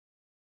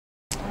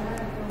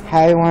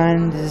Hi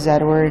everyone, this is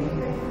Edward,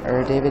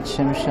 or David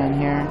Shimshon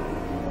here.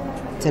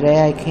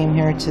 Today I came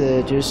here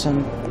to do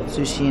some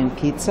sushi and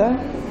pizza,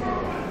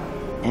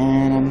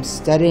 and I'm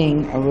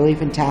studying a really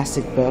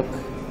fantastic book,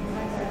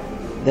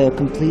 The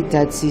Complete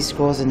Dead Sea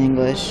Scrolls in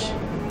English.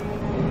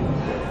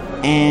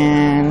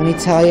 And let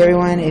me tell you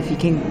everyone, if you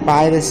can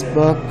buy this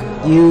book,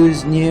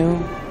 used,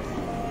 new,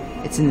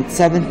 it's in its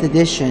 7th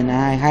edition.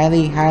 I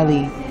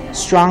highly,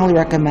 strongly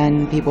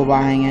recommend people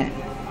buying it.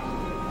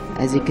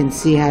 As you can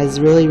see, it has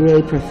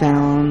really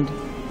profound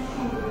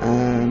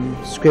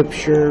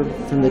scripture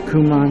from the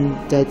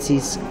Qumran Dead Sea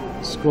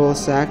Scroll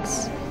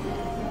sects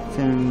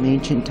from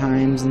ancient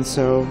times, and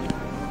so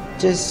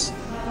just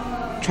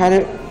try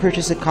to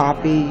purchase a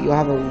copy. You'll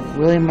have a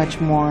really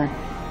much more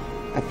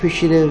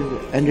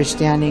appreciative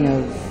understanding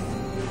of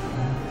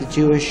the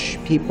Jewish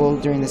people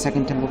during the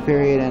Second Temple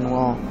period, and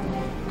well,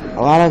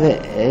 a lot of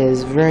it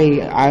is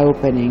very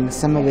eye-opening.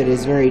 Some of it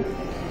is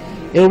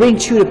it'll ring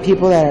true to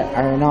people that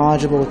are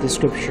knowledgeable with the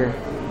scripture.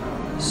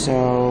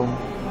 So,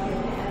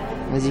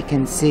 as you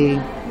can see,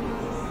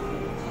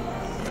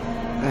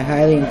 I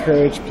highly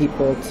encourage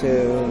people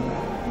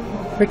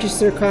to purchase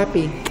their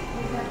copy.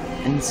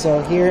 And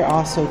so here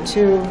also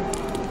too,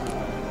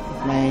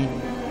 my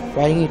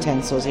writing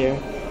utensils here,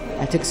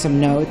 I took some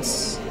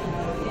notes.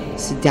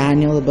 This is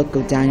Daniel, the book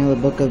of Daniel,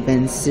 the book of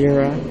Ben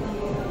Sira.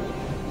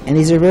 And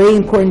these are very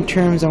important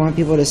terms I want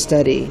people to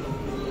study.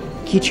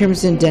 Key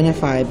terms to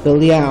identify: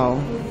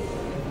 Belial,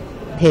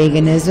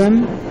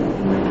 paganism,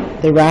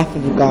 the wrath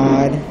of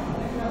God,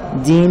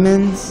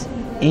 demons,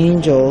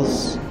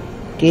 angels,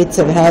 gates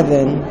of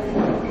heaven,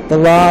 the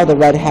law of the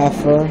red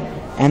heifer,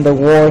 and the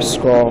war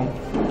scroll.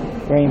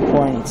 Very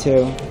important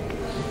too.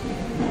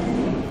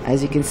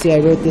 As you can see, I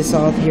wrote this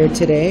all here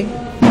today.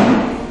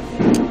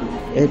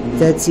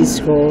 Dead Sea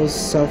Scrolls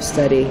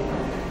self-study.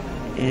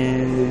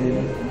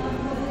 And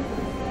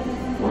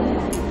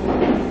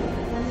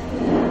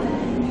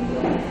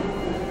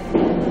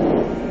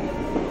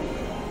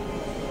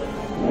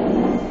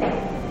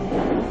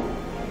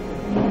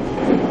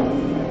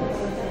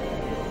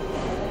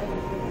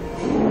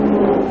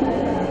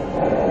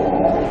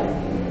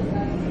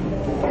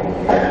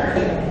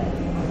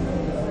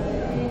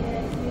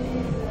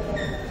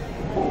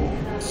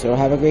so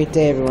have a great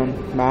day, everyone.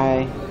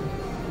 Bye.